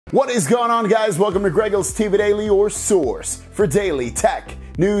What is going on, guys? Welcome to GregglesTV Daily, your source for daily tech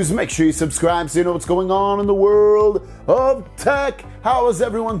news. Make sure you subscribe so you know what's going on in the world of tech. How is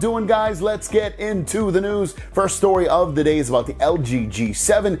everyone doing, guys? Let's get into the news. First story of the day is about the LG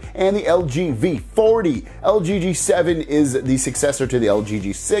G7 and the LG V40. LG G7 is the successor to the LG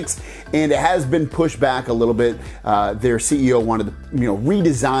G6, and it has been pushed back a little bit. Their CEO wanted to,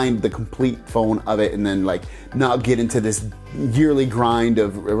 redesign the complete phone of it, and then not get into this yearly grind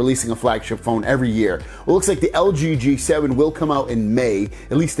of releasing a flagship phone every year. Well, it looks like the LG G7 will come out in May,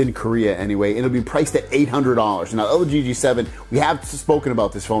 at least in Korea anyway. It'll be priced at $800. Now, LG G7, we have spoken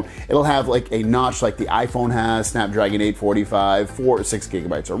about this phone. It'll have a notch like the iPhone has, Snapdragon 845, 4 or 6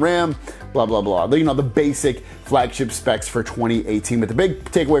 gigabytes of RAM, blah, blah, blah. The basic flagship specs for 2018. But the big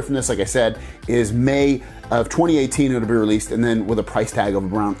takeaway from this, like I said, is May of 2018 it'll be released, and then with a price tag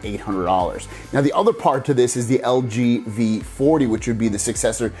of around $800. Now, the other part to this is the LG V40, which would be the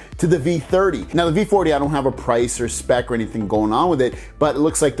successor to the V30. Now, the V40, I don't have a price or spec or anything going on with it, but it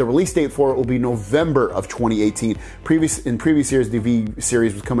looks like the release date for it will be November of 2018. In previous years, the V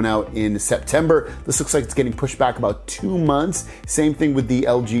series was coming out in September. This looks like it's getting pushed back about 2 months. Same thing with the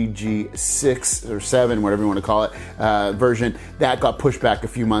LG G6 or 7, whatever you want to call it, version. That got pushed back a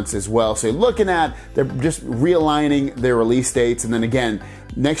few months as well. So you're looking at, they're just realigning their release dates, and then again,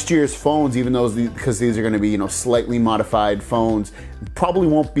 next year's phones, even though because these are going to be slightly modified phones, probably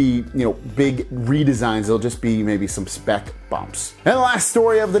won't be big redesigns. They'll just be maybe some spec bumps. And the last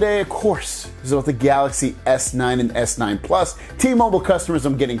story of the day, of course, is about the Galaxy S9 and S9 Plus. T-Mobile customers,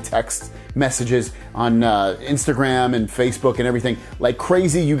 I'm getting text messages on Instagram and Facebook and everything like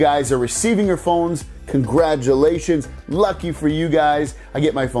crazy. You guys are receiving your phones. Congratulations, lucky for you guys. I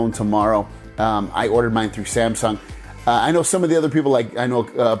get my phone tomorrow. I ordered mine through Samsung. I know some of the other people, I know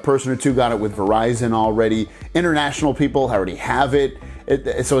a person or two got it with Verizon already. International people already have it.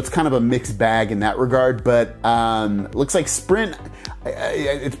 So it's kind of a mixed bag in that regard. But looks like Sprint,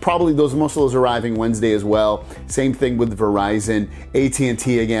 it's probably most of those arriving Wednesday as well. Same thing with Verizon.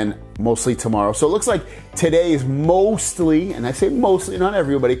 AT&T again, mostly tomorrow. So it looks like today is mostly, and I say mostly, not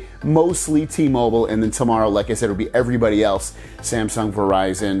everybody, mostly T-Mobile, and then tomorrow, like I said, will be everybody else: Samsung,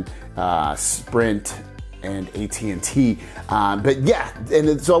 Verizon, Sprint, and AT&T. But yeah,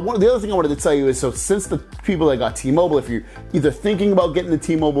 and so the other thing I wanted to tell you is, so since the people that got T-Mobile, if you're either thinking about getting the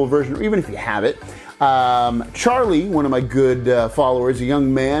T-Mobile version, or even if you have it, Charlie, one of my good followers, a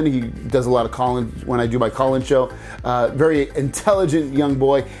young man, he does a lot of calling when I do my call-in show, very intelligent young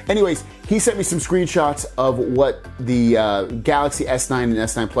boy. Anyways, he sent me some screenshots of what the Galaxy S9 and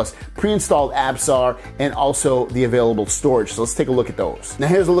S9 Plus pre-installed apps are, and also the available storage. So let's take a look at those. Now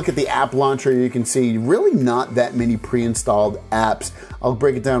here's a look at the app launcher. You can see really not that many pre-installed apps. I'll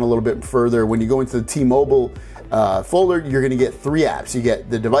break it down a little bit further. When you go into the T-Mobile folder, you're gonna get 3 apps. You get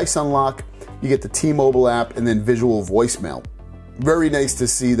the device unlock, you get the T-Mobile app, and then visual voicemail. Very nice to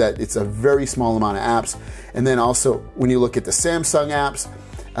see that it's a very small amount of apps. And then also, when you look at the Samsung apps,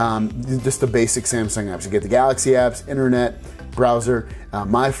 just the basic Samsung apps. You get the Galaxy apps, internet, browser,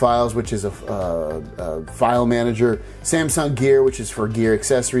 My Files, which is a file manager, Samsung Gear, which is for gear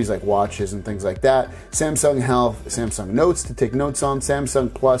accessories like watches and things like that, Samsung Health, Samsung Notes to take notes on,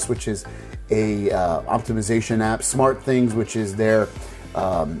 Samsung Plus, which is a optimization app, Smart Things, which is their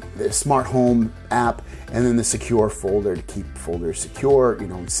the smart home app, and then the secure folder to keep folders secure,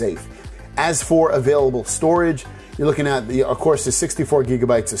 and safe. As for available storage, you're looking at of course, the 64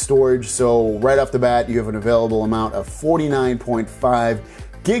 gigabytes of storage. So right off the bat, you have an available amount of 49.5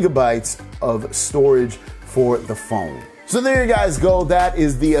 gigabytes of storage for the phone. So there you guys go. That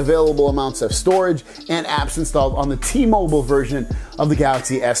is the available amounts of storage and apps installed on the T-Mobile version of the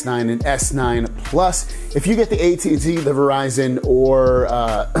Galaxy S9 and S9 Plus. If you get the AT&T, the Verizon, or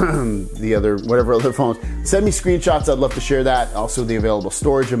the other, whatever other phones, send me screenshots. I'd love to share that. Also the available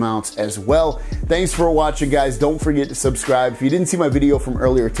storage amounts as well. Thanks for watching, guys. Don't forget to subscribe. If you didn't see my video from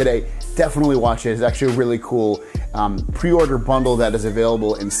earlier today, definitely watch it. It's actually a really cool pre-order bundle that is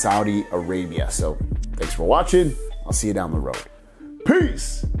available in Saudi Arabia. So thanks for watching. I'll see you down the road.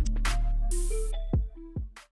 Peace!